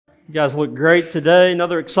You guys look great today.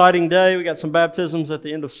 Another exciting day. We got some baptisms at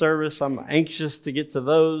the end of service. I'm anxious to get to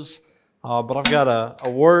those. But I've got a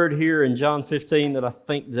word here in John 15 that I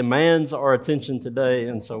think demands our attention today,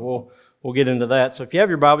 and so we'll get into that. So if you have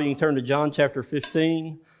your Bible, you can turn to John chapter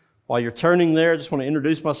 15. While you're turning there, I just want to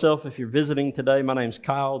introduce myself. If you're visiting today, my name's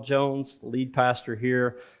Kyle Jones, lead pastor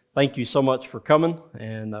here. Thank you so much for coming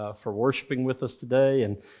and for worshiping with us today.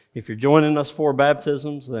 And if you're joining us for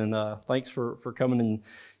baptisms, then thanks for coming and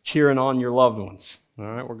cheering on your loved ones. All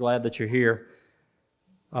right, we're glad that you're here.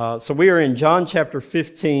 So we are in John chapter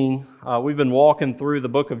 15. We've been walking through the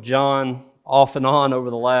book of John off and on over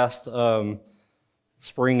the last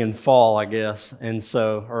spring and fall, I guess. And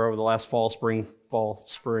so, or over the last fall, spring.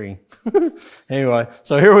 Anyway,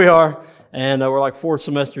 so here we are, and we're like 4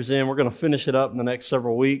 semesters in. We're going to finish it up in the next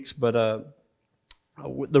several weeks. But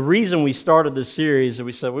the reason we started this series is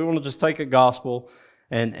we said we want to just take a gospel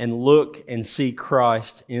and look and see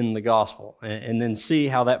Christ in the gospel, and then see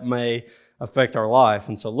how that may affect our life.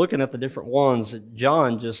 And so looking at the different ones,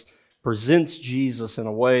 John just presents Jesus in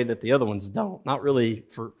a way that the other ones don't. Not really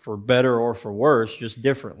for better or for worse, just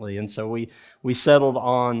differently. And so we settled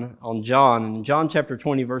on John. And in John chapter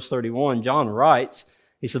 20, verse 31, John writes,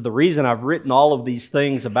 he said, the reason I've written all of these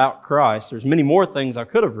things about Christ, there's many more things I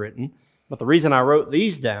could have written, but the reason I wrote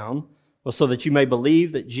these down was so that you may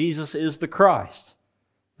believe that Jesus is the Christ,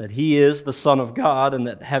 that He is the Son of God, and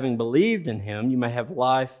that having believed in Him, you may have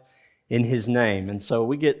life in His name. And so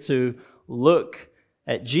we get to look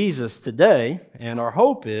at Jesus today, and our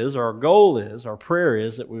hope is, our goal is, our prayer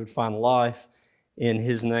is that we would find life in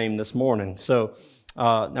His name this morning. So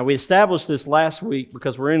now we established this last week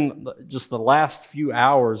because we're in just the last few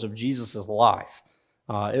hours of Jesus' life.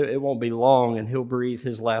 It won't be long, and He'll breathe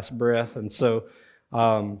His last breath. And so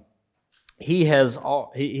He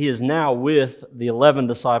is now with the 11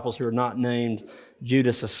 disciples who are not named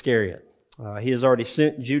Judas Iscariot. He has already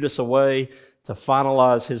sent Judas away to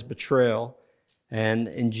finalize his betrayal.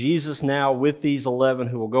 And Jesus now with these 11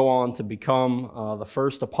 who will go on to become the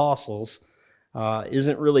first apostles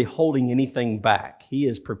isn't really holding anything back. He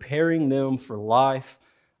is preparing them for life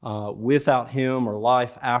without Him or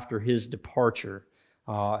life after His departure.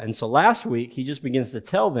 And so last week He just begins to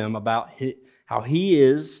tell them about how He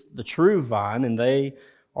is the true vine and they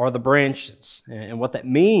are the branches. And what that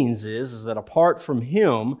means is that apart from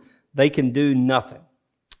Him, they can do nothing.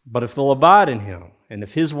 But if they'll abide in Him, and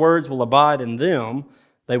if His words will abide in them,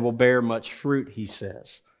 they will bear much fruit, He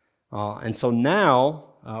says. And so now,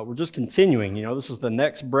 we're just continuing. You know, this is the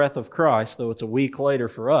next breath of Christ, though it's a week later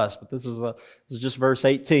for us, but this is just verse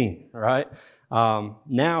 18, all right?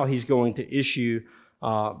 Now He's going to issue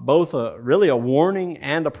both really a warning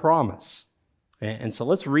and a promise. And so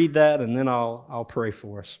let's read that, and then I'll pray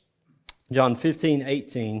for us. John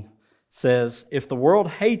 15:18 says, "If the world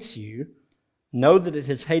hates you, know that it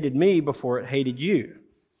has hated me before it hated you.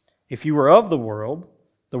 If you were of the world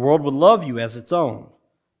would love you as its own.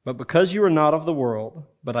 But because you are not of the world,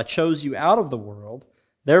 but I chose you out of the world,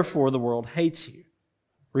 therefore the world hates you.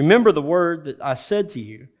 Remember the word that I said to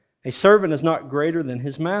you, a servant is not greater than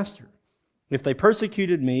his master. If they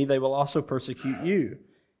persecuted me, they will also persecute you.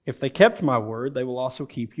 If they kept my word, they will also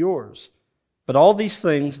keep yours. But all these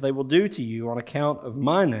things they will do to you on account of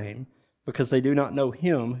my name, because they do not know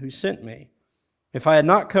Him who sent me. If I had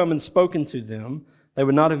not come and spoken to them, they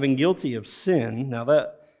would not have been guilty of sin." Now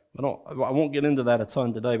that, I won't get into that a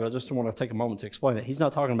ton today, but I just want to take a moment to explain it. He's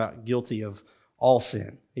not talking about guilty of all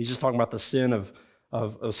sin. He's just talking about the sin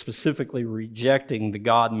of specifically rejecting the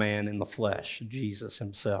God-man in the flesh, Jesus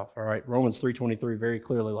Himself. All right, Romans 3:23 very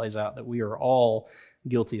clearly lays out that we are all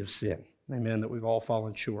guilty of sin. Amen, that we've all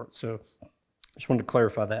fallen short. So I just wanted to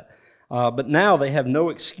clarify that. But now they have no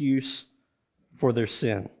excuse for their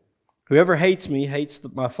sin. "Whoever hates me hates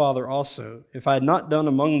my Father also. If I had not done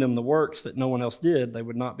among them the works that no one else did, they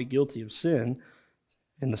would not be guilty of sin,"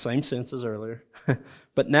 in the same sense as earlier.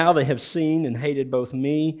 "But now they have seen and hated both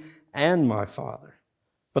me and my Father.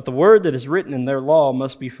 But the word that is written in their law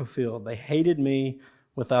must be fulfilled. They hated me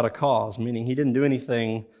without a cause," meaning He didn't do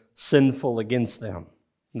anything sinful against them.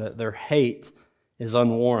 Their hate is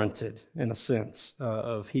unwarranted in a sense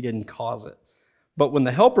of He didn't cause it. "But when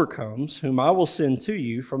the Helper comes, whom I will send to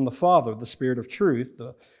you from the Father, the Spirit of truth,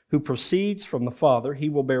 who proceeds from the Father, He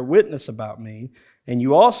will bear witness about me, and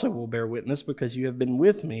you also will bear witness because you have been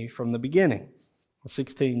with me from the beginning."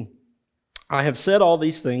 16, "I have said all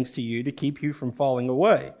these things to you to keep you from falling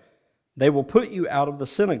away. They will put you out of the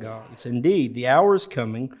synagogues. Indeed, the hour is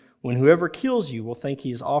coming when whoever kills you will think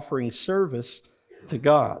he is offering service to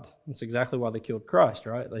God." That's exactly why they killed Christ,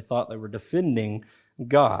 right? They thought they were defending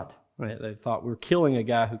God. Right? They thought we're killing a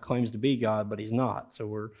guy who claims to be God, but he's not. So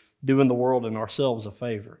we're doing the world and ourselves a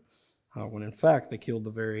favor. When in fact, they killed the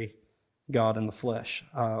very God in the flesh,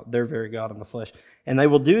 their very God in the flesh. And they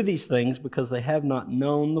will do these things because they have not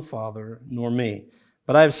known the Father nor me.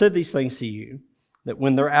 But I have said these things to you, that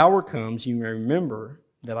when their hour comes, you may remember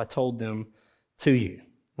that I told them to you.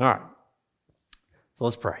 All right. So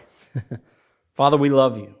let's pray. Father, we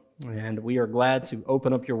love you, and we are glad to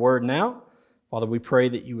open up your word now. Father, we pray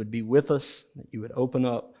that you would be with us, that you would open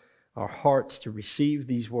up our hearts to receive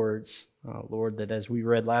these words. Lord, that as we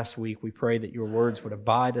read last week, we pray that your words would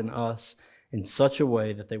abide in us in such a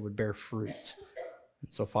way that they would bear fruit.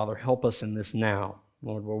 And so, Father, help us in this now.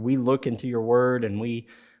 Lord, where we look into your word and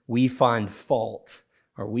we find fault,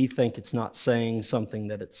 or we think it's not saying something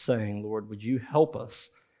that it's saying, Lord, would you help us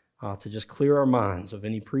to just clear our minds of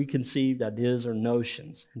any preconceived ideas or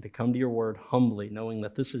notions, and to come to your word humbly, knowing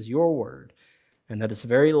that this is your word, and that it's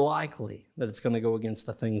very likely that it's going to go against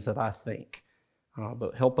the things that I think.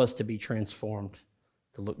 But help us to be transformed,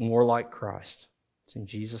 to look more like Christ. It's in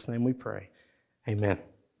Jesus' name we pray. Amen.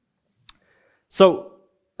 So,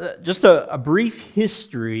 just a brief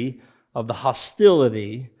history of the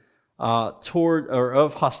hostility toward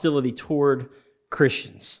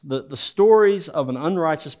Christians. The stories of an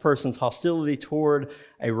unrighteous person's hostility toward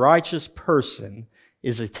a righteous person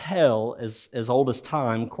is a tale as old as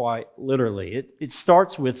time, quite literally. It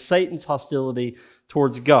starts with Satan's hostility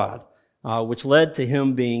towards God, which led to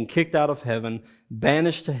him being kicked out of heaven,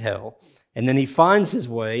 banished to hell, and then he finds his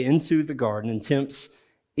way into the garden and tempts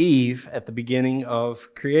Eve at the beginning of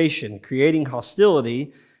creation, creating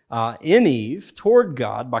hostility in Eve toward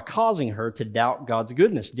God by causing her to doubt God's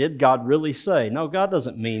goodness. Did God really say? No, God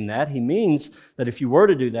doesn't mean that. He means that if you were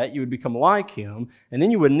to do that, you would become like him, and then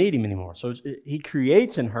you wouldn't need him anymore. So he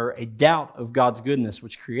creates in her a doubt of God's goodness,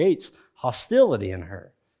 which creates hostility in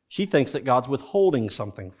her. She thinks that God's withholding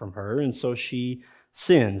something from her, and so she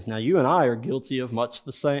sins. Now, you and I are guilty of much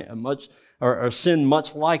the same, or sin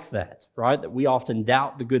much like that, right? That we often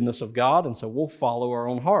doubt the goodness of God, and so we'll follow our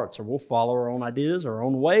own hearts, or we'll follow our own ideas, our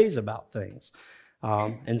own ways about things.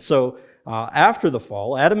 And so after the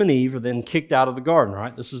fall, Adam and Eve are then kicked out of the garden,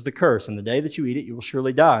 right? This is the curse. And the day that you eat it, you will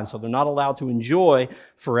surely die. And so they're not allowed to enjoy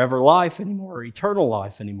forever life anymore, or eternal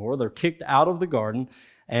life anymore. They're kicked out of the garden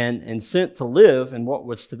and sent to live in what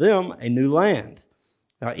was to them a new land.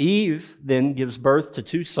 Now, Eve then gives birth to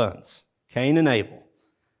two sons, Cain and Abel.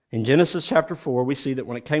 In Genesis chapter 4, we see that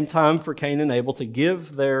when it came time for Cain and Abel to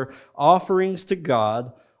give their offerings to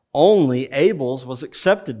God, only Abel's was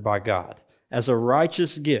accepted by God as a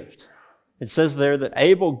righteous gift. It says there that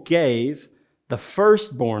Abel gave the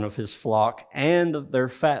firstborn of his flock and their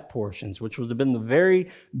fat portions, which would have been the very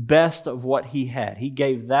best of what he had. He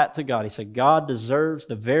gave that to God. He said, God deserves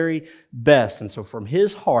the very best. And so from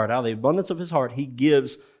his heart, out of the abundance of his heart, he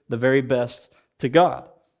gives the very best to God.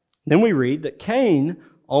 Then we read that Cain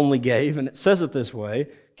only gave, and it says it this way,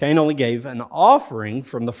 Cain only gave an offering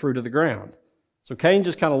from the fruit of the ground. So Cain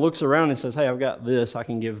just kind of looks around and says, hey, I've got this, I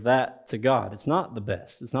can give that to God. It's not the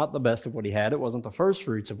best. It's not the best of what he had. It wasn't the first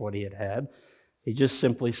fruits of what he had had. He just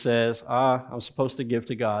simply says, I'm supposed to give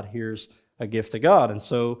to God. Here's a gift to God. And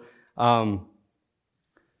so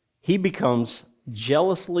he becomes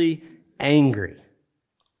jealously angry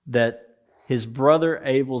that his brother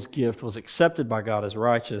Abel's gift was accepted by God as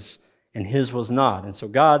righteous and his was not. And so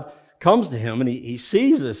God comes to him and he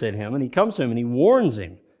sees this in him, and he comes to him and he warns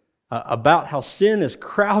him about how sin is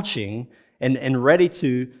crouching and ready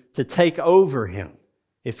to take over him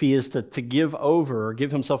if he is to give over or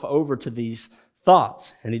give himself over to these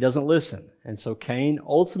thoughts, and he doesn't listen. And so Cain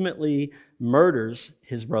ultimately murders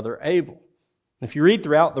his brother Abel. If you read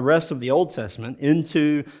throughout the rest of the Old Testament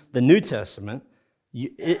into the New Testament,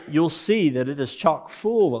 you'll see that it is chock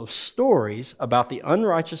full of stories about the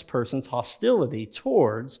unrighteous person's hostility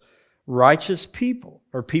towards righteous people,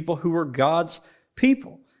 or people who were God's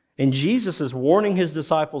people. And Jesus is warning his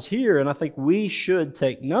disciples here, and I think we should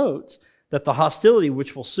take note that the hostility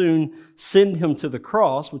which will soon send him to the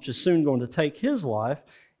cross, which is soon going to take his life,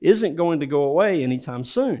 isn't going to go away anytime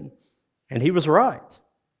soon. And he was right.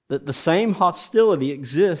 That the same hostility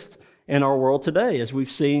exists in our world today, as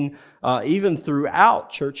we've seen even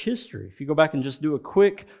throughout church history. If you go back and just do a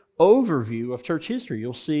quick overview of church history,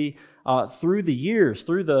 you'll see through the years,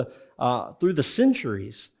 through the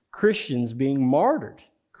centuries, Christians being martyred,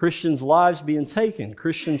 Christians' lives being taken,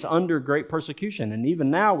 Christians under great persecution. And even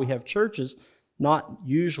now we have churches, not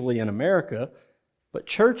usually in America, but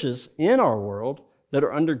churches in our world that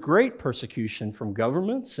are under great persecution from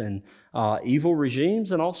governments and evil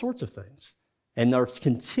regimes and all sorts of things. And are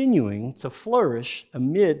continuing to flourish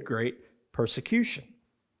amid great persecution.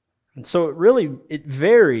 And so it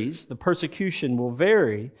varies, the persecution will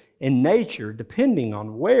vary in nature depending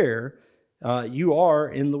on where you are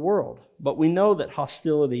in the world. But we know that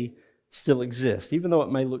hostility still exists. Even though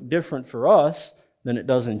it may look different for us than it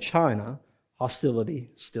does in China,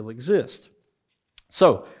 hostility still exists.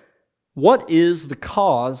 So, what is the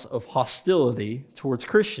cause of hostility towards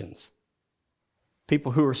Christians?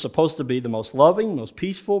 People who are supposed to be the most loving, most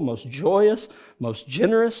peaceful, most joyous, most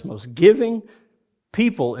generous, most giving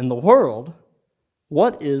people in the world.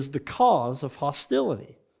 What is the cause of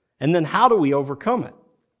hostility? And then how do we overcome it?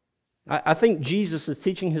 I think Jesus is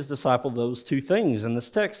teaching his disciples those two things in this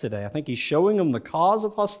text today. I think he's showing them the cause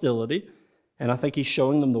of hostility, and I think he's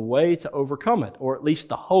showing them the way to overcome it, or at least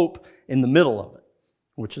the hope in the middle of it,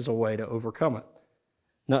 which is a way to overcome it.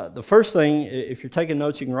 Now, the first thing, if you're taking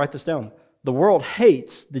notes, you can write this down. The world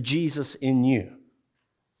hates the Jesus in you.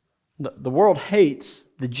 The world hates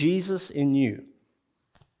the Jesus in you.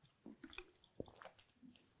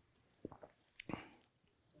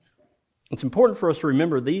 It's important for us to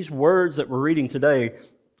remember these words that we're reading today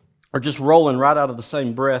are just rolling right out of the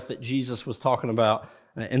same breath that Jesus was talking about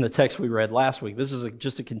in the text we read last week. This is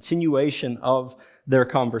just a continuation of their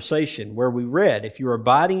conversation where we read, if you're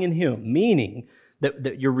abiding in Him, meaning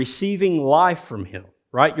that you're receiving life from Him,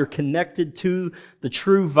 right? You're connected to the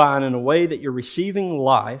true vine in a way that you're receiving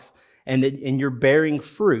life and you're bearing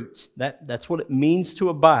fruit. That's what it means to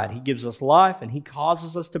abide. He gives us life and He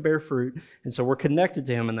causes us to bear fruit, and so we're connected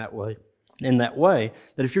to Him in that way.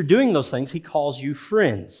 That if you're doing those things, He calls you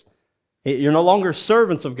friends. You're no longer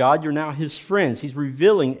servants of God, you're now His friends. He's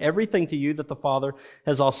revealing everything to you that the Father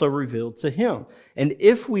has also revealed to Him. And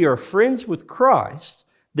if we are friends with Christ,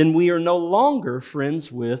 then we are no longer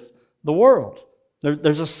friends with the world.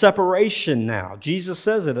 There's a separation now. Jesus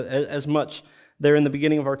says it as much there in the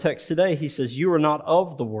beginning of our text today. He says, you are not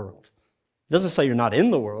of the world. He doesn't say you're not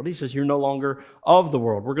in the world. He says you're no longer of the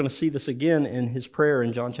world. We're going to see this again in His prayer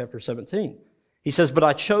in John chapter 17. He says, but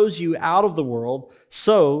I chose you out of the world,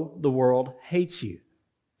 so the world hates you.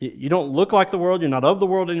 You don't look like the world. You're not of the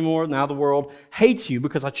world anymore. Now the world hates you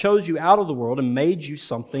because I chose you out of the world and made you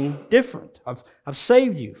something different. I've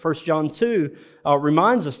saved you. 1 John 2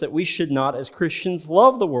 reminds us that we should not, as Christians,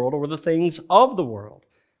 love the world or the things of the world.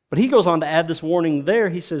 But he goes on to add this warning there.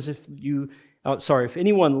 He says, if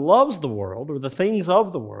anyone loves the world or the things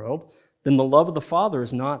of the world, then the love of the Father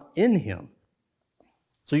is not in him.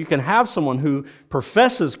 So you can have someone who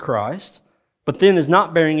professes Christ, but then is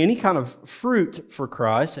not bearing any kind of fruit for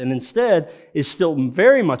Christ, and instead is still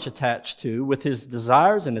very much attached to, with his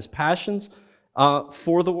desires and his passions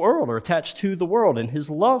for the world, or attached to the world and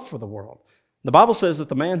his love for the world. The Bible says that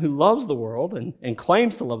the man who loves the world and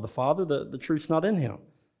claims to love the Father, the truth's not in him,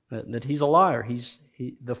 that he's a liar.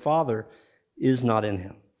 The Father is not in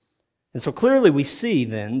him. And so clearly we see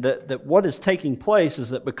then that what is taking place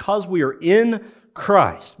is that because we are in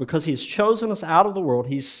Christ, because He has chosen us out of the world,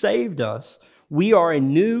 He's saved us, we are a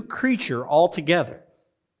new creature altogether.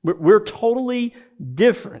 We're totally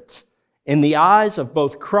different in the eyes of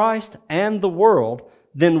both Christ and the world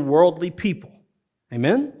than worldly people.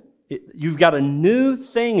 Amen? You've got a new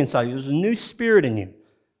thing inside you. There's a new spirit in you.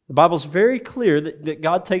 The Bible's very clear that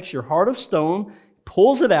God takes your heart of stone,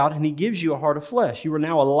 pulls it out, and He gives you a heart of flesh. You are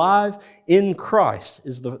now alive in Christ,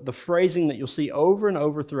 is the phrasing that you'll see over and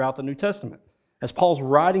over throughout the New Testament. As Paul's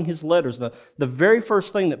writing his letters, the very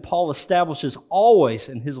first thing that Paul establishes always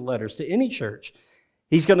in his letters to any church,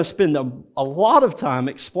 he's going to spend a lot of time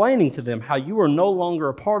explaining to them how you are no longer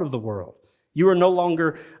a part of the world. You are no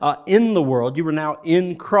longer in the world. You are now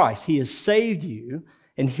in Christ. He has saved you,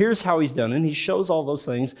 and here's how He's done it. And He shows all those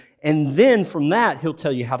things, and then from that, He'll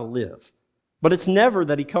tell you how to live. But it's never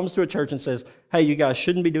that He comes to a church and says, hey, you guys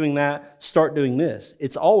shouldn't be doing that, start doing this.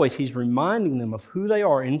 It's always He's reminding them of who they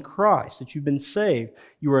are in Christ, that you've been saved.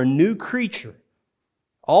 You are a new creature,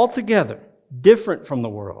 altogether different from the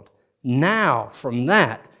world. Now, from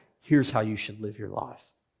that, here's how you should live your life.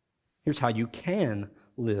 Here's how you can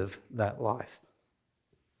live that life.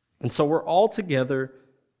 And so we're altogether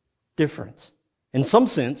different. In some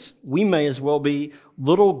sense, we may as well be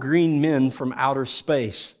little green men from outer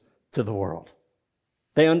space to the world.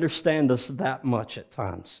 They understand us that much at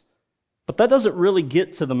times. But that doesn't really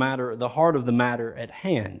get to the heart of the matter at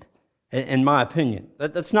hand, in my opinion.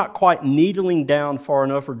 That's not quite needling down far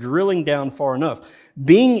enough or drilling down far enough.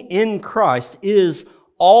 Being in Christ is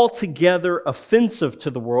altogether offensive to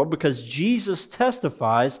the world because Jesus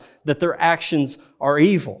testifies that their actions are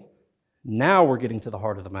evil. Now we're getting to the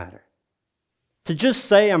heart of the matter. To just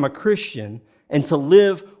say I'm a Christian and to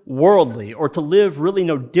live worldly or to live really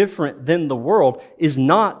no different than the world is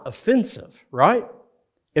not offensive, right?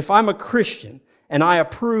 If I'm a Christian and I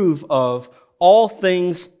approve of all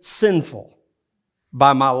things sinful.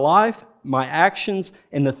 By my life, my actions,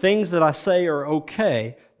 and the things that I say are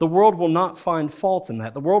okay, the world will not find fault in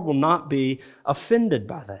that. The world will not be offended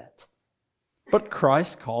by that. But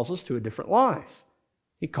Christ calls us to a different life.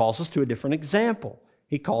 He calls us to a different example.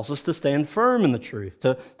 He calls us to stand firm in the truth,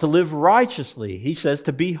 to live righteously. He says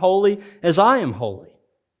to be holy as I am holy.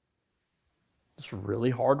 It's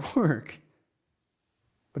really hard work.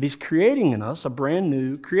 But He's creating in us a brand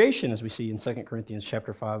new creation, as we see in 2 Corinthians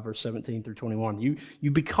chapter 5, verse 17 through 21.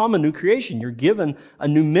 You become a new creation. You're given a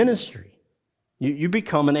new ministry. You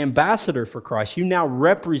become an ambassador for Christ. You now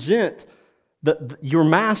represent your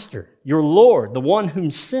master, your Lord, the one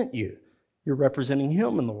whom sent you. You're representing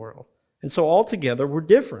Him in the world. And so altogether, we're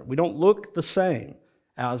different. We don't look the same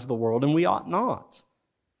as the world, and we ought not.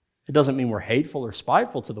 It doesn't mean we're hateful or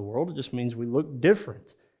spiteful to the world. It just means we look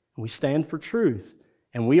different. We stand for truth.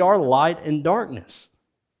 And we are light in darkness.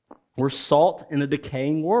 We're salt in a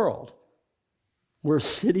decaying world. We're a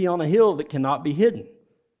city on a hill that cannot be hidden.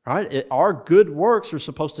 Right? Our good works are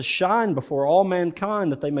supposed to shine before all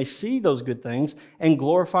mankind that they may see those good things and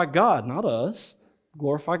glorify God, not us.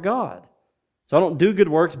 Glorify God. So I don't do good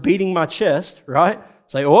works beating my chest, right?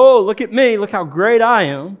 Say, oh, look at me, look how great I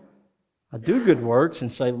am. I do good works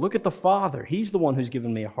and say, look at the Father. He's the one who's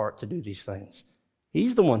given me a heart to do these things.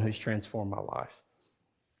 He's the one who's transformed my life.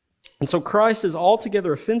 And so Christ is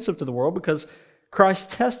altogether offensive to the world because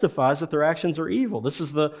Christ testifies that their actions are evil. This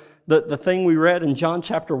is the thing we read in John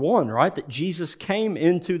chapter 1, right? That Jesus came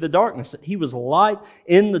into the darkness, that He was light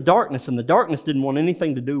in the darkness, and the darkness didn't want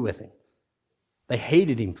anything to do with Him. They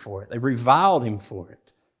hated Him for it. They reviled Him for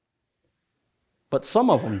it. But some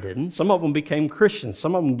of them didn't. Some of them became Christians.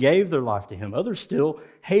 Some of them gave their life to Him. Others still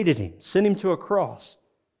hated Him, sent Him to a cross.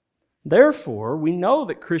 Therefore, we know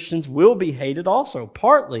that Christians will be hated also.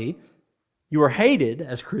 Partly, you are hated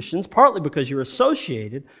as Christians, partly because you're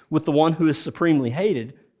associated with the one who is supremely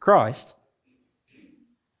hated, Christ.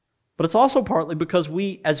 But it's also partly because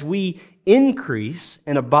as we increase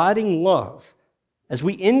in abiding love, as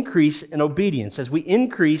we increase in obedience, as we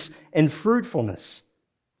increase in fruitfulness,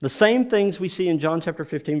 the same things we see in John chapter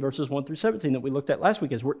 15, verses 1 through 17 that we looked at last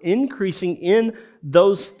week. As we're increasing in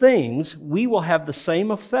those things, we will have the same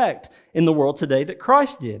effect in the world today that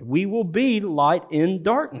Christ did. We will be light in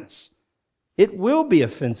darkness. It will be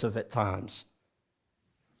offensive at times.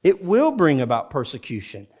 It will bring about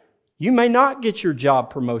persecution. You may not get your job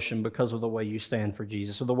promotion because of the way you stand for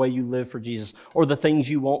Jesus or the way you live for Jesus or the things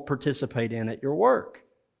you won't participate in at your work.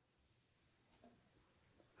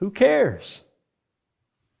 Who cares?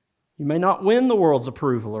 You may not win the world's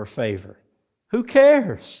approval or favor. Who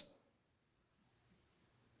cares?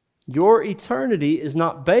 Your eternity is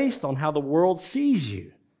not based on how the world sees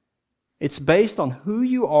you. It's based on who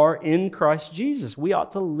you are in Christ Jesus. We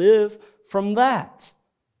ought to live from that.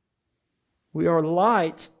 We are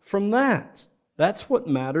light from that. That's what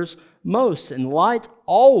matters most. And light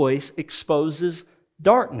always exposes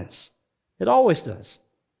darkness. It always does.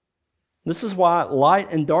 This is why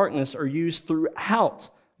light and darkness are used throughout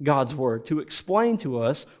God's Word to explain to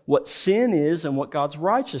us what sin is and what God's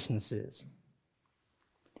righteousness is.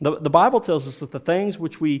 The Bible tells us that the things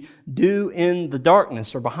which we do in the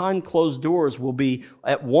darkness or behind closed doors will be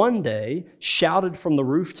at one day shouted from the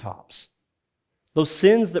rooftops. Those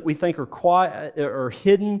sins that we think are quiet or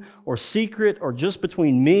hidden or secret or just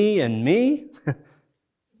between me and me,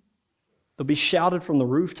 they'll be shouted from the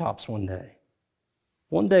rooftops one day.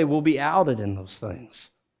 One day we'll be outed in those things.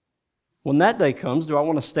 When that day comes, do I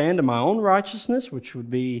want to stand in my own righteousness, which would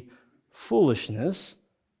be foolishness?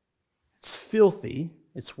 It's filthy.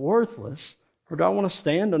 It's worthless. Or do I want to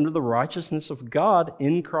stand under the righteousness of God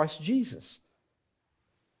in Christ Jesus?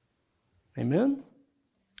 Amen?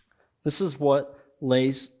 This is what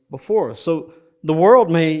lays before us. So the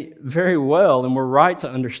world may very well, and we're right to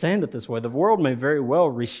understand it this way, the world may very well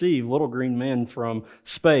receive little green men from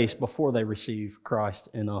space before they receive Christ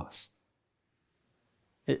in us.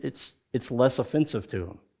 It's less offensive to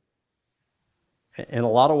them. In a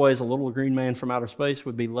lot of ways, a little green man from outer space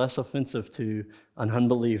would be less offensive to an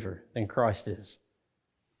unbeliever than Christ is.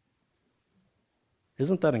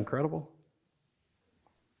 Isn't that incredible?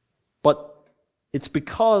 But it's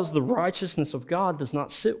because the righteousness of God does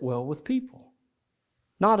not sit well with people.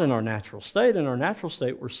 Not in our natural state. In our natural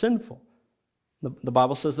state, we're sinful. The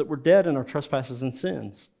Bible says that we're dead in our trespasses and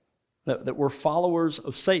sins. That we're followers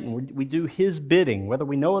of Satan. We do his bidding, whether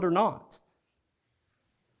we know it or not.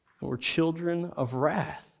 And we're children of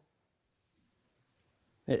wrath.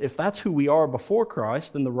 If that's who we are before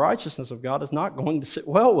Christ, then the righteousness of God is not going to sit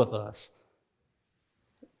well with us.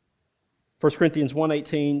 1 Corinthians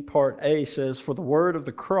 1:18, part A says, "For the word of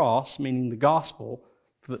the cross," meaning the gospel,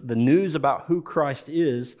 the news about who Christ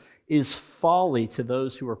is folly to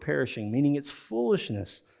those who are perishing, meaning it's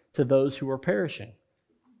foolishness to those who are perishing.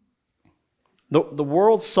 The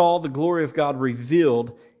world saw the glory of God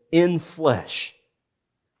revealed in flesh,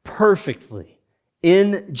 perfectly,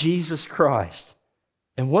 in Jesus Christ.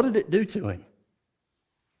 And what did it do to him?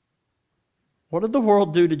 What did the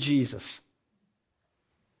world do to Jesus?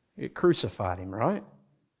 It crucified him, right?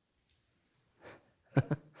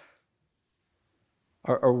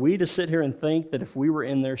 Are we to sit here and think that if we were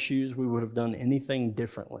in their shoes, we would have done anything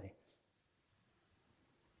differently?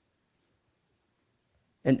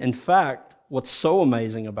 And in fact, what's so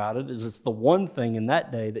amazing about it is it's the one thing in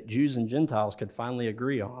that day that Jews and Gentiles could finally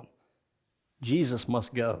agree on. Jesus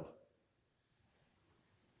must go.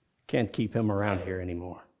 Can't keep him around here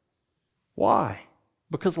anymore. Why?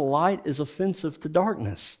 Because light is offensive to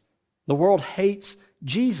darkness. The world hates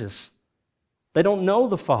Jesus. They don't know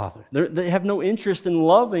the Father. They have no interest in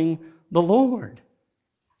loving the Lord.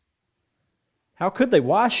 How could they?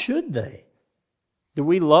 Why should they? Do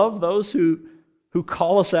we love those who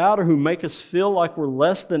call us out or who make us feel like we're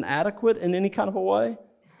less than adequate in any kind of a way?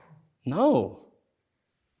 No.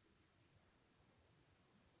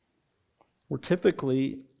 We're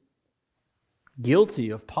typically guilty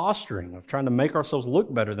of posturing, of trying to make ourselves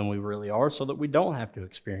look better than we really are so that we don't have to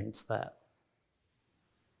experience that.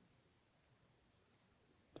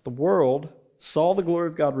 But the world saw the glory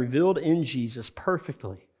of God revealed in Jesus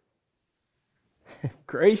perfectly.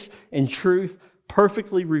 Grace and truth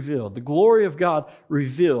perfectly revealed. The glory of God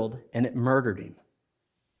revealed, and it murdered him.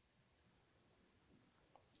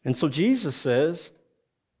 And so Jesus says,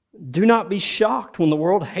 do not be shocked when the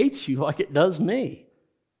world hates you like it does me.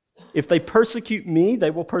 If they persecute me,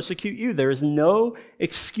 they will persecute you. There is no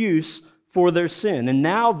excuse for their sin. And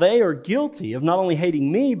now they are guilty of not only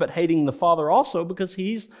hating me, but hating the Father also, because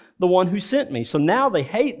He's the one who sent me. So now they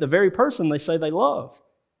hate the very person they say they love,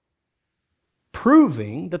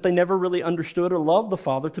 proving that they never really understood or loved the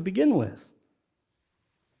Father to begin with.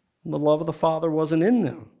 The love of the Father wasn't in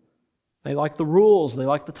them. They liked the rules, they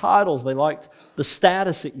liked the titles, they liked the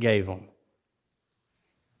status it gave them.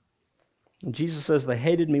 And Jesus says, they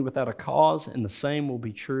hated me without a cause, and the same will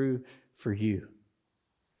be true for you.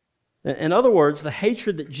 In other words, the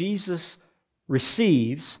hatred that Jesus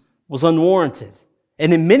receives was unwarranted.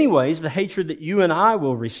 And in many ways, the hatred that you and I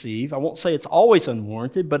will receive, I won't say it's always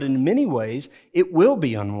unwarranted, but in many ways, it will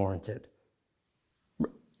be unwarranted.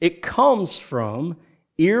 It comes from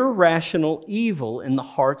irrational evil in the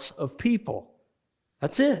hearts of people.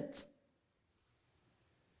 That's it.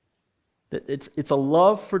 It's a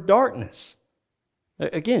love for darkness.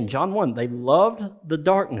 Again, John 1, they loved the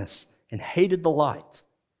darkness and hated the light.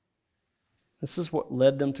 This is what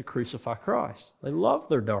led them to crucify Christ. They loved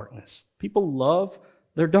their darkness. People love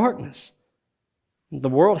their darkness. The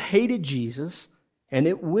world hated Jesus, and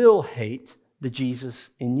it will hate the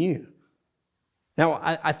Jesus in you. Now,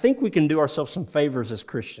 I think we can do ourselves some favors as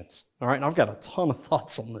Christians. All right, and I've got a ton of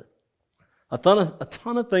thoughts on this. A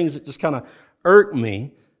ton of things that just kind of irk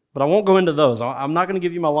me, but I won't go into those. I'm not going to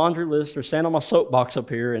give you my laundry list or stand on my soapbox up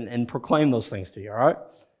here and proclaim those things to you, all right?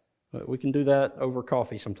 We can do that over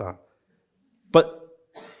coffee sometime.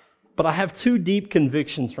 But I have two deep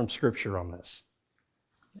convictions from Scripture on this.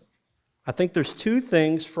 I think there's two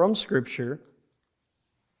things from Scripture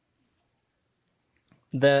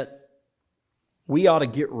that we ought to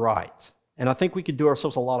get right. And I think we could do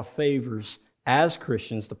ourselves a lot of favors as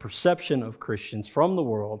Christians, the perception of Christians from the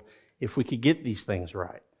world, if we could get these things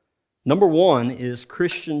right. Number one is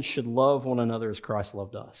Christians should love one another as Christ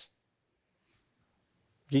loved us.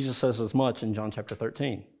 Jesus says as much in John chapter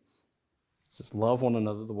 13. He says, love one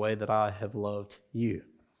another the way that I have loved you.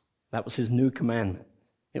 That was His new commandment.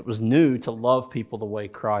 It was new to love people the way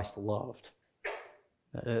Christ loved.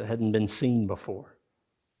 It hadn't been seen before.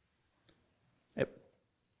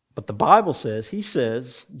 But the Bible says,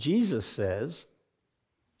 Jesus says,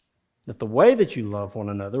 that the way that you love one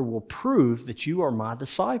another will prove that you are my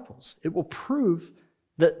disciples. It will prove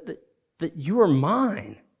that you are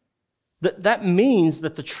mine. That means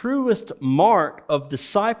that the truest mark of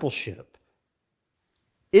discipleship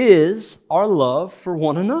is our love for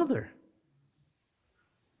one another.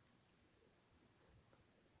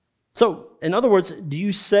 So, in other words, do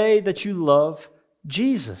you say that you love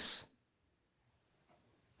Jesus?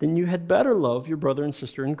 Then you had better love your brother and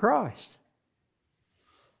sister in Christ.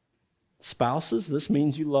 Spouses, this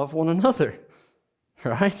means you love one another,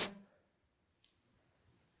 right?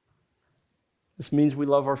 This means we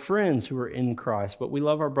love our friends who are in Christ, but we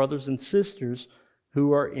love our brothers and sisters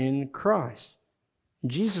who are in Christ.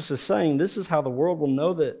 Jesus is saying, this is how the world will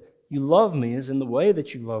know that you love me, is in the way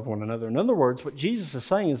that you love one another. In other words, what Jesus is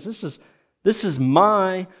saying is, this is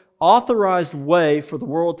my authorized way for the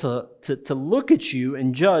world to look at you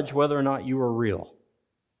and judge whether or not you are real.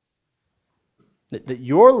 That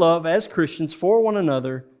your love as Christians for one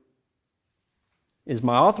another is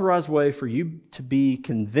my authorized way for you to be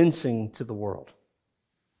convincing to the world.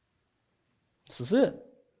 This is it.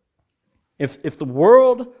 If the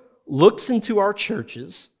world looks into our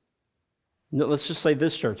churches, let's just say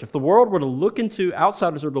this church, if the world were to look into,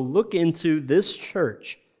 outsiders were to look into this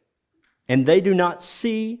church, and they do not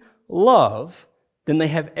see love, then they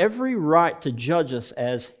have every right to judge us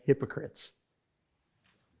as hypocrites.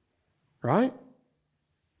 Right?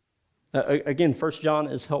 Again, 1 John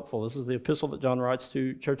is helpful. This is the epistle that John writes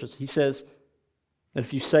to churches. He says that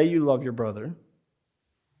if you say you love your brother,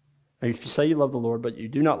 or if you say you love the Lord, but you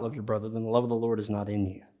do not love your brother, then the love of the Lord is not in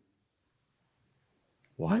you.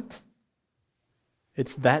 What?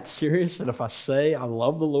 It's that serious that if I say I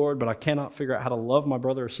love the Lord, but I cannot figure out how to love my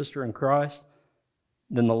brother or sister in Christ,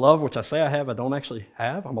 then the love which I say I have, I don't actually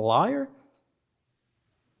have? I'm a liar?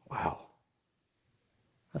 Wow.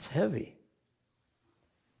 That's heavy.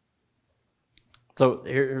 So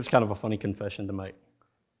here's kind of a funny confession to make.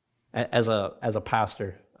 As a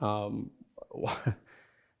pastor, I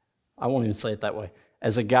won't even say it that way.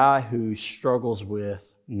 As a guy who struggles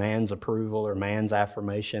with man's approval or man's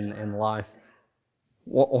affirmation in life,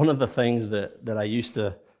 one of the things that I used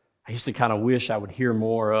to kind of wish I would hear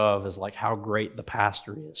more of is like how great the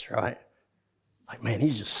pastor is, right? Like, man,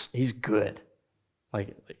 he's good.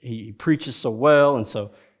 Like, he preaches so well, and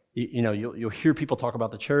so you'll hear people talk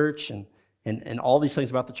about the church and all these things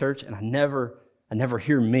about the church, and I never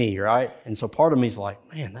hear me, right? And so part of me is like,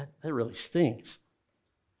 man, that really stinks.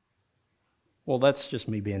 Well, that's just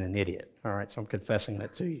me being an idiot, all right? So I'm confessing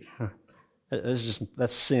that to you.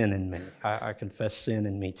 That's sin in me. I confess sin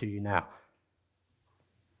in me to you now.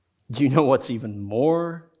 Do you know what's even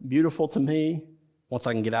more beautiful to me once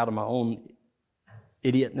I can get out of my own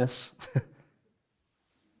idiotness?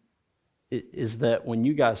 Is that when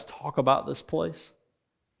you guys talk about this place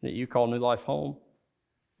that you call New Life home,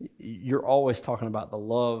 you're always talking about the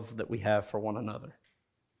love that we have for one another.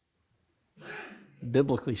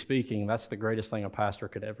 Biblically speaking, that's the greatest thing a pastor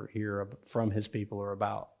could ever hear from his people or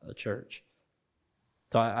about a church.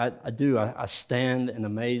 So I stand in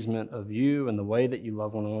amazement of you and the way that you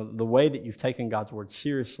love one another, the way that you've taken God's word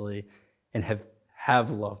seriously and have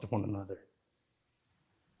loved one another.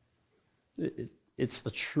 It's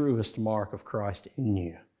the truest mark of Christ in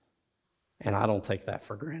you. And I don't take that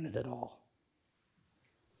for granted at all.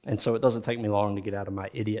 And so it doesn't take me long to get out of my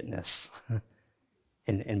idiotness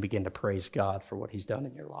and begin to praise God for what He's done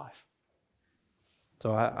in your life.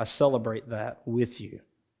 So I celebrate that with you.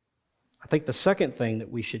 I think the second thing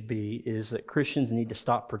that we should be is that Christians need to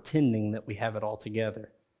stop pretending that we have it all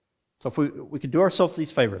together. So if we could do ourselves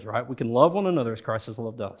these favors, right? We can love one another as Christ has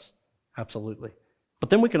loved us. Absolutely.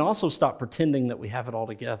 But then we can also stop pretending that we have it all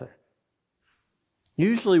together.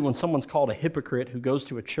 Usually when someone's called a hypocrite who goes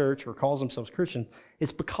to a church or calls themselves Christian,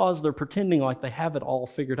 it's because they're pretending like they have it all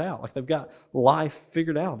figured out, like they've got life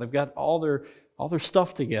figured out. They've got all their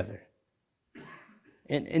stuff together.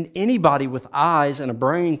 And anybody with eyes and a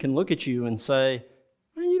brain can look at you and say,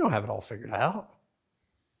 man, you don't have it all figured out.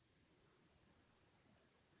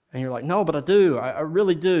 And you're like, no, but I do. I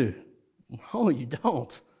really do. No, you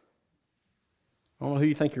don't. I don't know who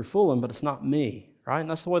you think you're fooling, but it's not me, right? And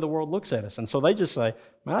that's the way the world looks at us. And so they just say,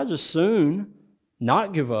 man, I'd just soon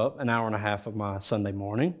not give up an hour and a half of my Sunday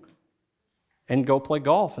morning and go play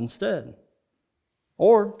golf instead.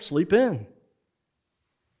 Or sleep in.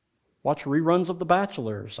 Watch reruns of The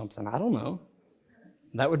Bachelor or something. I don't know.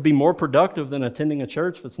 That would be more productive than attending a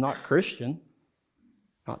church that's not Christian,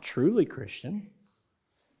 not truly Christian.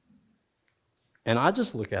 And I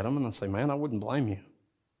just look at them and I say, man, I wouldn't blame you.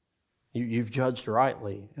 You've judged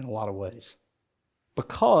rightly in a lot of ways.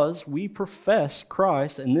 Because we profess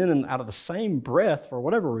Christ, and then out of the same breath, for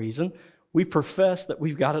whatever reason, we profess that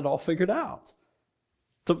we've got it all figured out.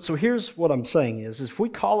 So here's what I'm saying is if we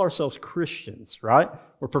call ourselves Christians, right?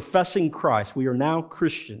 We're professing Christ. We are now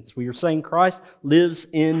Christians. We are saying Christ lives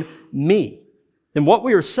in me. Then what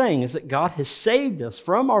we are saying is that God has saved us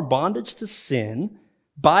from our bondage to sin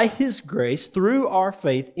by His grace through our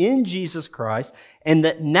faith in Jesus Christ, and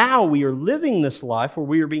that now we are living this life where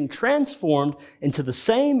we are being transformed into the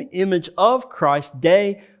same image of Christ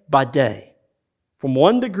day by day. From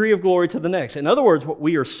one degree of glory to the next. In other words, what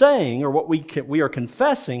we are saying, or what we are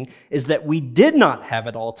confessing, is that we did not have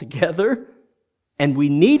it all together, And we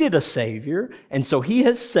needed a Savior, and so He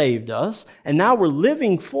has saved us, and now we're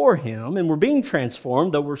living for Him, and we're being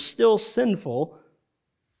transformed, though we're still sinful.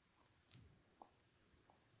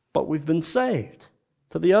 But we've been saved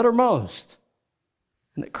to the uttermost.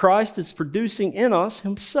 And that Christ is producing in us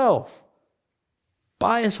Himself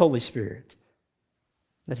by His Holy Spirit.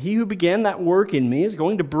 That He who began that work in me is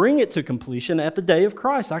going to bring it to completion at the day of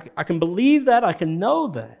Christ. I can believe that, I can know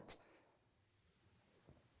that.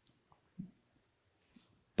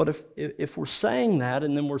 But if we're saying that,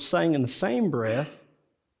 and then we're saying in the same breath,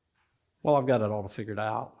 well, I've got it all figured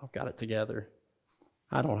out. I've got it together.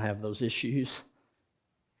 I don't have those issues.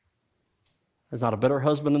 There's not a better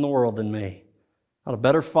husband in the world than me. Not a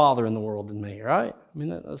better father in the world than me, right? I mean,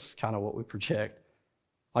 that's kind of what we project.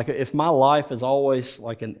 Like, if my life is always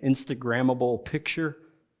like an Instagrammable picture,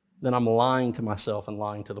 then I'm lying to myself and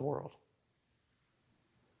lying to the world.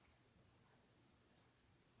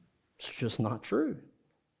 It's just not true.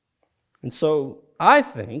 And so I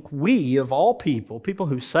think we, of all people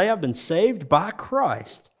who say I've been saved by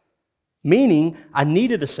Christ, meaning I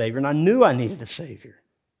needed a Savior and I knew I needed a Savior.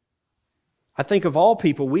 I think of all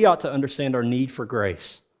people, we ought to understand our need for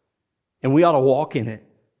grace. And we ought to walk in it.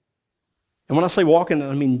 And when I say walk in it,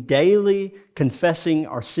 I mean daily confessing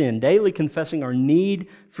our sin, daily confessing our need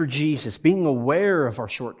for Jesus, being aware of our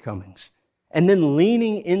shortcomings. And then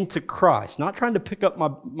leaning into Christ, not trying to pick up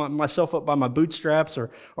myself up by my bootstraps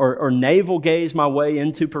or navel gaze my way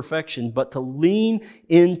into perfection, but to lean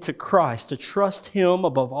into Christ, to trust Him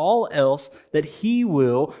above all else, that He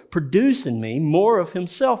will produce in me more of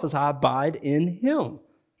Himself as I abide in Him.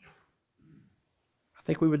 I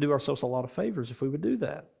think we would do ourselves a lot of favors if we would do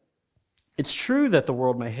that. It's true that the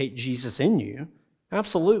world may hate Jesus in you,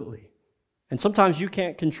 absolutely. And sometimes you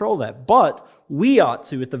can't control that. But we ought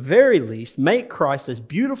to, at the very least, make Christ as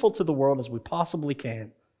beautiful to the world as we possibly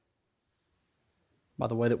can by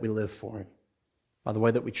the way that we live for Him, by the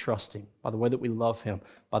way that we trust Him, by the way that we love Him,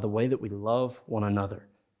 by the way that we love one another,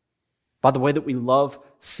 by the way that we love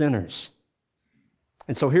sinners.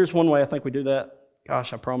 And so here's one way I think we do that.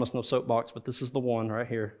 Gosh, I promise no soapbox, but this is the one right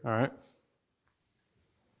here, all right?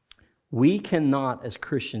 We cannot, as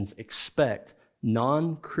Christians, expect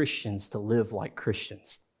non-Christians to live like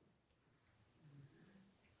Christians.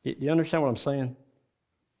 Do you understand what I'm saying?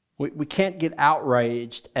 We can't get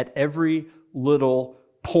outraged at every little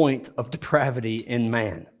point of depravity in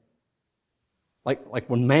man. Like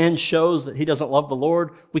when man shows that he doesn't love the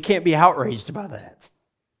Lord, we can't be outraged by that.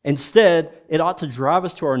 Instead, it ought to drive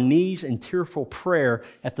us to our knees in tearful prayer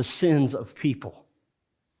at the sins of people.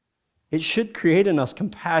 It should create in us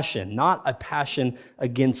compassion, not a passion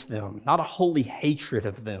against them, not a holy hatred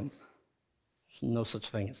of them. There's no such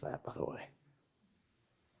thing as that, by the way.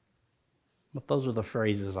 But those are the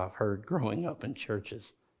phrases I've heard growing up in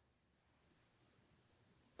churches.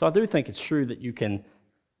 So I do think it's true that you can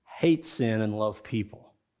hate sin and love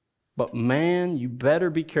people. But man, you better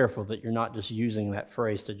be careful that you're not just using that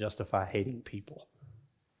phrase to justify hating people.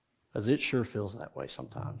 Because it sure feels that way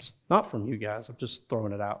sometimes. Not from you guys, I'm just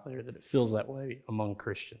throwing it out there that it feels that way among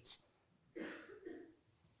Christians.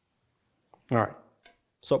 All right,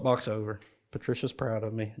 soapbox over. Patricia's proud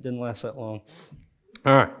of me. It didn't last that long.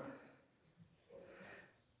 All right.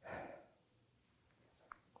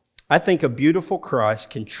 I think a beautiful Christ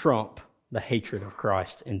can trump the hatred of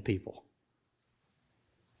Christ in people.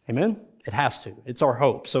 Amen? It has to. It's our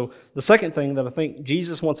hope. So the second thing that I think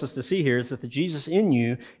Jesus wants us to see here is that the Jesus in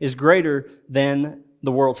you is greater than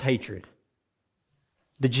the world's hatred.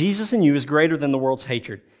 The Jesus in you is greater than the world's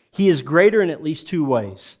hatred. He is greater in at least two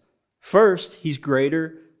ways. First, He's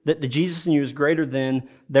greater, that the Jesus in you is greater than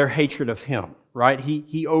their hatred of Him, right?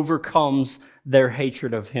 He overcomes their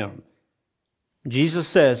hatred of Him. Jesus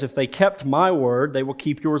says, if they kept my word, they will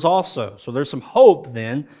keep yours also. So there's some hope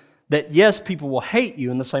then that yes, people will hate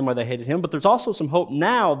you in the same way they hated Him, but there's also some hope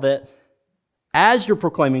now that as you're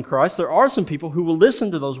proclaiming Christ, there are some people who will listen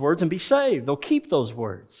to those words and be saved. They'll keep those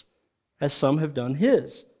words, as some have done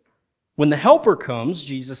His. When the Helper comes,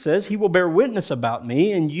 Jesus says, He will bear witness about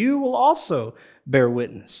me, and you will also bear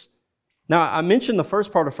witness. Now, I mentioned the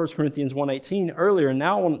first part of 1 Corinthians 1:18 earlier, and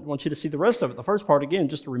now I want you to see the rest of it. The first part, again,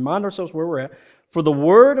 just to remind ourselves where we're at. For the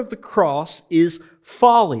word of the cross is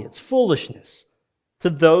folly, it's foolishness to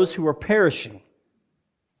those who are perishing.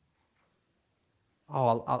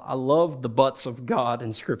 Oh, I love the buts of God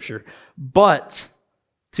in Scripture. But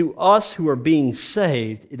to us who are being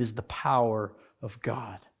saved, it is the power of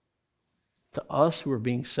God. To us who are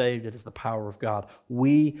being saved, it is the power of God.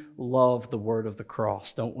 We love the word of the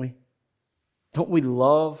cross, don't we? Don't we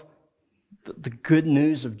love the good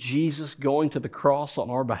news of Jesus going to the cross on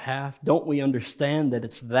our behalf, don't we understand that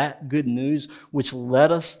it's that good news which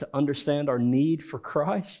led us to understand our need for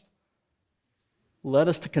Christ? Led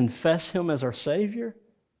us to confess Him as our Savior?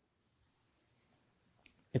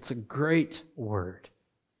 It's a great word.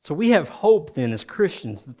 So we have hope then as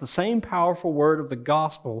Christians that the same powerful word of the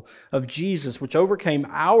gospel of Jesus, which overcame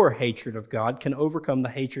our hatred of God, can overcome the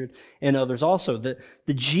hatred in others also. That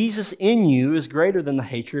the Jesus in you is greater than the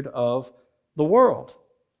hatred of the world.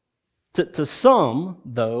 To some,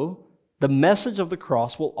 though, the message of the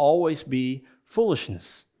cross will always be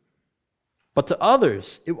foolishness. But to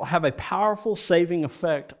others, it will have a powerful saving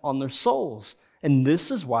effect on their souls. And this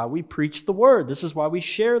is why we preach the Word. This is why we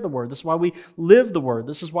share the Word. This is why we live the Word.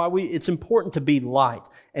 This is why it's important to be light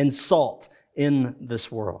and salt in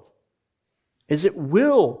this world. Is it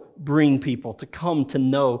will bring people to come to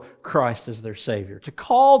know Christ as their Savior, to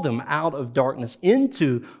call them out of darkness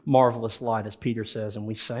into marvelous light, as Peter says, and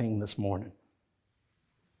we sang this morning.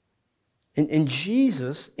 And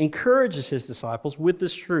Jesus encourages His disciples with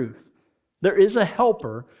this truth. There is a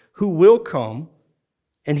helper who will come,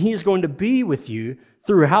 and He is going to be with you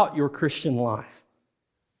throughout your Christian life.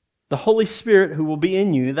 The Holy Spirit who will be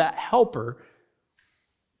in you, that helper,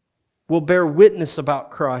 will bear witness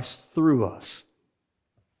about Christ through us.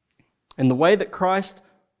 And the way that Christ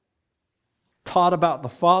taught about the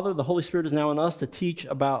Father, the Holy Spirit is now in us to teach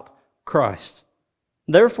about Christ.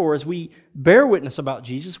 Therefore, as we bear witness about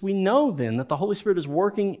Jesus, we know then that the Holy Spirit is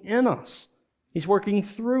working in us. He's working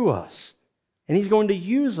through us. And He's going to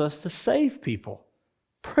use us to save people.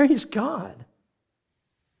 Praise God.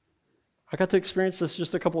 I got to experience this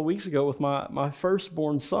just a couple of weeks ago with my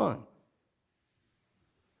firstborn son.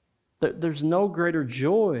 There's no greater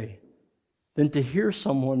joy than to hear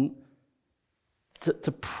someone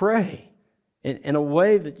to pray in a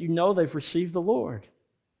way that you know they've received the Lord.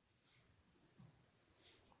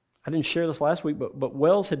 I didn't share this last week, but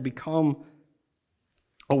Wells had become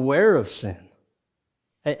aware of sin.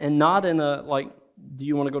 And not in a, like, do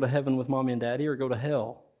you want to go to heaven with mommy and daddy or go to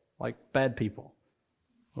hell like bad people?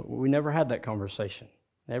 We never had that conversation.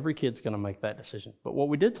 Every kid's going to make that decision. But what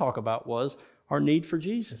we did talk about was our need for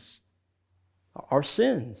Jesus, our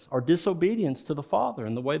sins, our disobedience to the Father,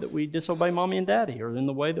 in the way that we disobey mommy and daddy, or in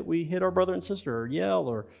the way that we hit our brother and sister, or yell,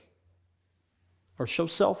 or show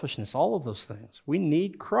selfishness, all of those things. We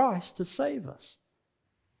need Christ to save us.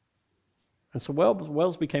 And so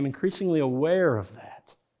Wells became increasingly aware of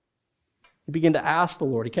that. He began to ask the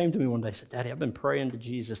Lord. He came to me one day and said, Daddy, I've been praying to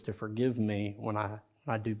Jesus to forgive me when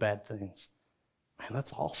I do bad things. Man,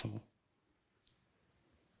 that's awesome.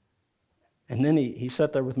 And then he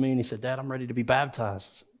sat there with me and he said, Dad, I'm ready to be baptized.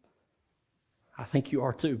 I said, I think you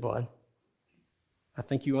are too, bud. I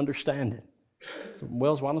think you understand it. I said,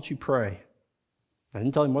 Wells, why don't you pray? I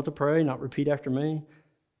didn't tell him what to pray, not repeat after me.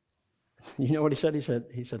 You know what he said?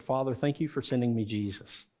 He said, Father, thank you for sending me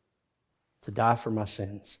Jesus to die for my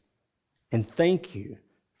sins. And thank you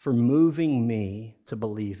for moving me to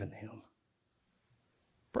believe in Him.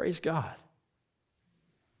 Praise God.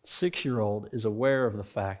 6-year-old is aware of the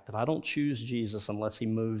fact that I don't choose Jesus unless He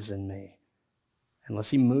moves in me, unless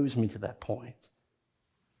He moves me to that point.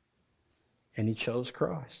 And he chose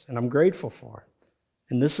Christ, and I'm grateful for it.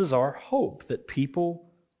 And this is our hope, that people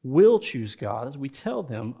will choose God as we tell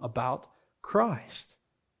them about Christ.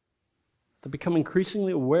 They become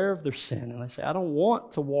increasingly aware of their sin, and they say, I don't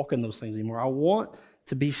want to walk in those things anymore. I want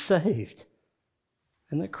to be saved.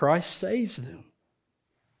 And that Christ saves them.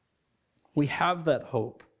 We have that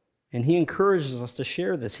hope, and He encourages us to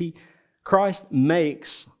share this. Christ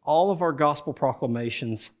makes all of our gospel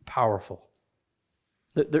proclamations powerful.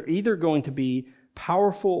 They're either going to be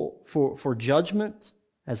powerful for judgment,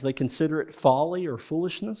 as they consider it folly or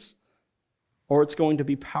foolishness, or it's going to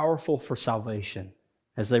be powerful for salvation,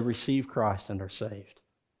 as they receive Christ and are saved.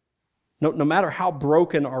 No matter how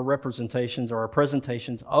broken our representations or our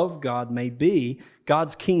presentations of God may be,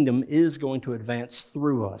 God's kingdom is going to advance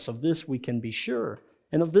through us. Of this we can be sure.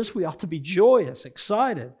 And of this we ought to be joyous,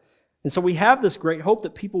 excited. And so we have this great hope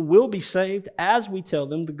that people will be saved as we tell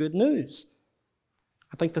them the good news.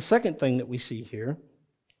 I think the second thing that we see here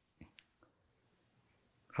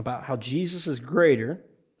about how Jesus is greater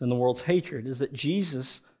than the world's hatred is that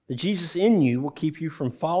the Jesus in you will keep you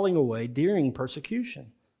from falling away during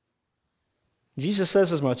persecution. Jesus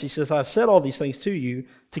says as much. He says, I've said all these things to you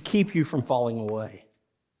to keep you from falling away.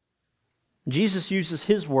 Jesus uses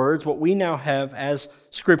His words, what we now have as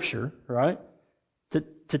Scripture, right,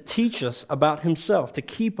 to teach us about Himself, to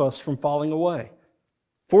keep us from falling away.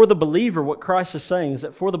 For the believer, what Christ is saying is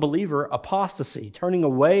that for the believer, apostasy, turning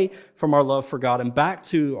away from our love for God and back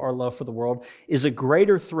to our love for the world, is a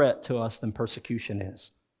greater threat to us than persecution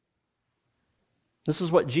is. This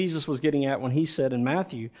is what Jesus was getting at when he said in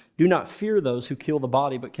Matthew, "Do not fear those who kill the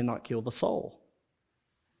body but cannot kill the soul."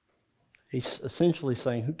 He's essentially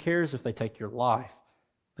saying, who cares if they take your life?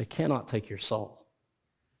 They cannot take your soul.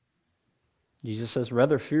 Jesus says,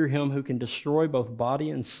 rather fear him who can destroy both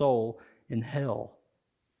body and soul in hell.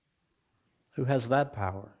 Who has that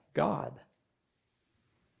power? God.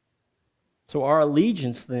 So our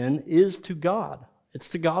allegiance then is to God. It's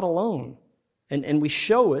to God alone. And we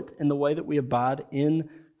show it in the way that we abide in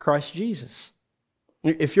Christ Jesus.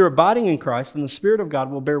 If you're abiding in Christ, then the Spirit of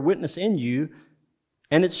God will bear witness in you,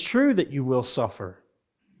 and it's true that you will suffer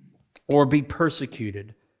or be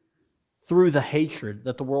persecuted through the hatred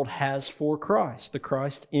that the world has for Christ, the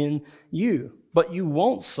Christ in you. But you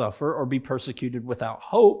won't suffer or be persecuted without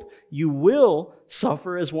hope. You will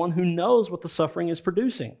suffer as one who knows what the suffering is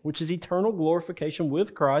producing, which is eternal glorification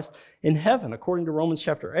with Christ in heaven. According to Romans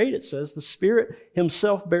chapter 8, it says, the Spirit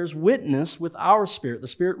Himself bears witness with our spirit. The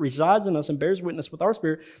Spirit resides in us and bears witness with our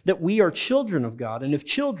spirit that we are children of God. And if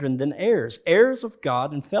children, then heirs, heirs of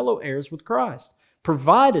God and fellow heirs with Christ.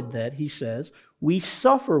 Provided that, he says, we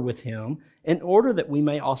suffer with Him in order that we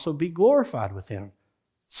may also be glorified with Him.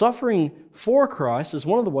 Suffering for Christ is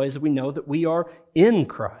one of the ways that we know that we are in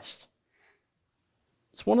Christ.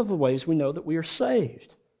 It's one of the ways we know that we are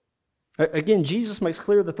saved. Again, Jesus makes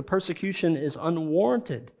clear that the persecution is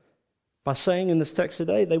unwarranted by saying in this text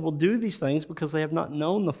today, they will do these things because they have not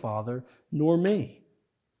known the Father nor me.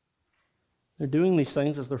 They're doing these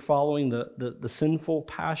things as they're following the sinful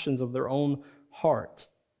passions of their own heart.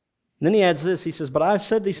 And then he adds this, he says, but I have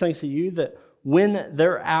said these things to you that when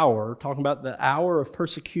their hour, talking about the hour of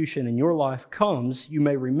persecution in your life comes, you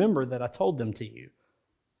may remember that I told them to you.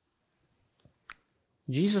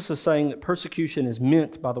 Jesus is saying that persecution is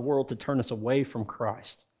meant by the world to turn us away from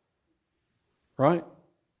Christ. Right?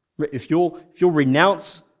 If you'll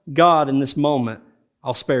renounce God in this moment,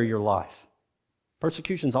 I'll spare your life.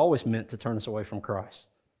 Persecution is always meant to turn us away from Christ.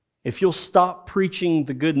 If you'll stop preaching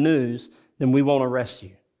the good news, then we won't arrest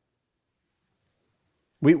you.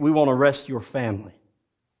 We won't arrest your family.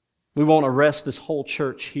 We won't arrest this whole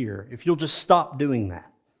church here. If you'll just stop doing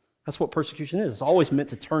that. That's what persecution is. It's always meant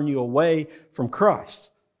to turn you away from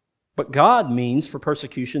Christ. But God means for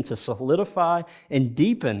persecution to solidify and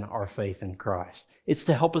deepen our faith in Christ. It's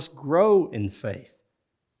to help us grow in faith.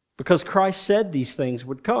 Because Christ said these things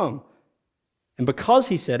would come. And because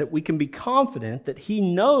He said it, we can be confident that He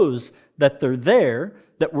knows that they're there,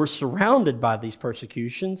 that we're surrounded by these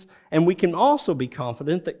persecutions, and we can also be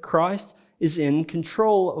confident that Christ is in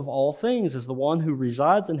control of all things as the one who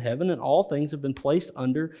resides in heaven, and all things have been placed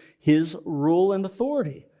under His rule and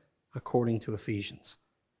authority, according to Ephesians.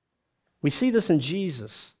 We see this in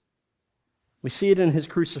Jesus. We see it in His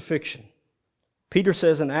crucifixion. Peter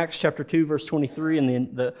says in Acts chapter 2, verse 23,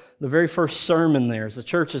 in the very first sermon there, as the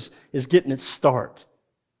church is getting its start,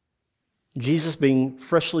 Jesus being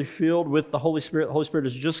freshly filled with the Holy Spirit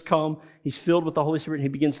has just come. He's filled with the Holy Spirit, and He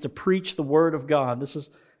begins to preach the Word of God.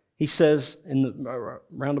 He says,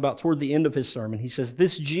 roundabout toward the end of His sermon, He says,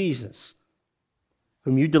 this Jesus,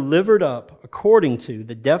 whom you delivered up according to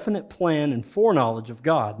the definite plan and foreknowledge of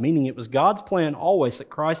God, meaning it was God's plan always that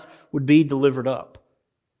Christ would be delivered up.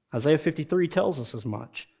 Isaiah 53 tells us as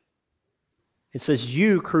much. It says,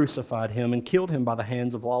 you crucified Him and killed Him by the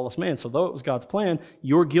hands of lawless man. So though it was God's plan,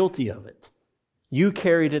 you're guilty of it. You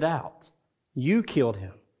carried it out. You killed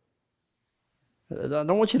Him. I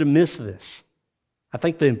don't want you to miss this. I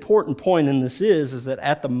think the important point in this is that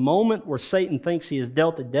at the moment where Satan thinks he has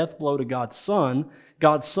dealt a death blow to God's Son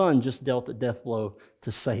just dealt a death blow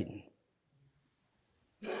to Satan.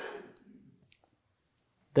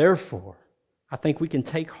 Therefore, I think we can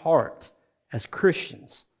take heart as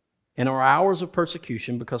Christians in our hours of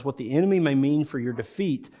persecution, because what the enemy may mean for your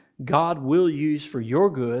defeat, God will use for your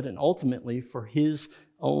good and ultimately for His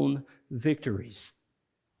own victories.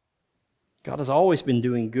 God has always been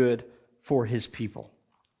doing good for His people.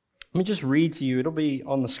 Let me just read to you, it'll be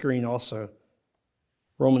on the screen also,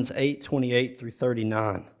 Romans 8:28 through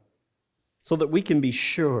 39, so that we can be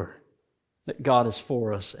sure that God is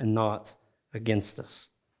for us and not against us.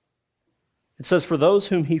 It says, for those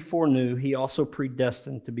whom He foreknew, He also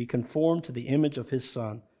predestined to be conformed to the image of His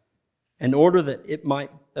Son, in order that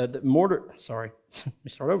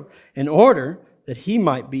He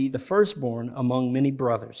might be the firstborn among many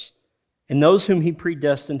brothers. And those whom He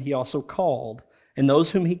predestined, He also called. And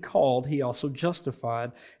those whom He called, He also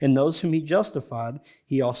justified. And those whom He justified,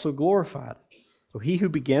 He also glorified. So he who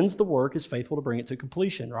begins the work is faithful to bring it to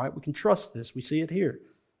completion, right? We can trust this. We see it here.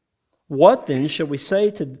 What then shall we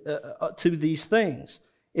say to these things?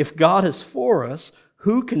 If God is for us,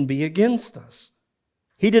 who can be against us?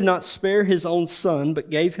 He did not spare His own Son, but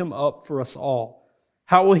gave Him up for us all.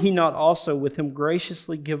 How will He not also with Him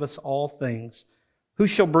graciously give us all things? Who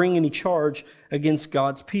shall bring any charge against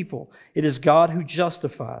God's people? It is God who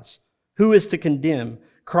justifies. Who is to condemn?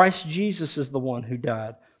 Christ Jesus is the one who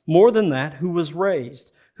died. More than that, who was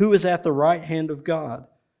raised? Who is at the right hand of God?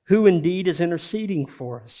 Who indeed is interceding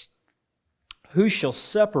for us? Who shall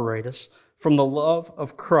separate us from the love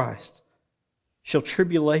of Christ? Shall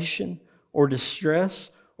tribulation or distress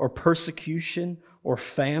or persecution or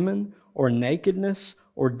famine or nakedness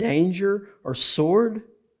or danger or sword?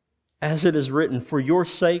 As it is written, for your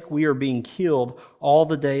sake we are being killed all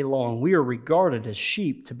the day long. We are regarded as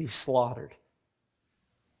sheep to be slaughtered.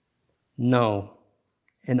 No,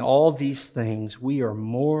 in all these things we are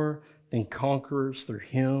more than conquerors through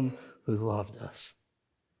Him who loved us.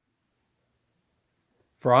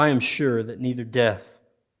 For I am sure that neither death,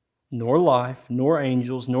 nor life, nor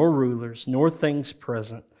angels, nor rulers, nor things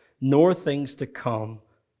present, nor things to come.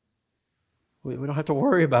 We don't have to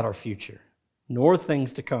worry about our future. Nor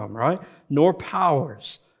things to come, right? Nor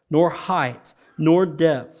powers, nor height, nor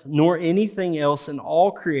depth, nor anything else in all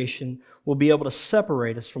creation will be able to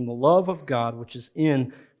separate us from the love of God which is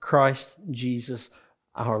in Christ Jesus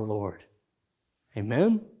our Lord.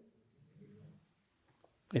 Amen?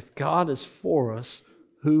 If God is for us,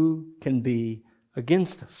 who can be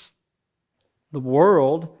against us? The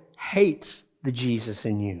world hates the Jesus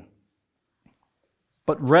in you.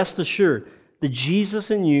 But rest assured, the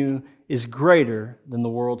Jesus in you is greater than the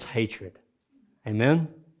world's hatred. Amen?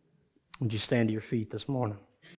 Would you stand to your feet this morning?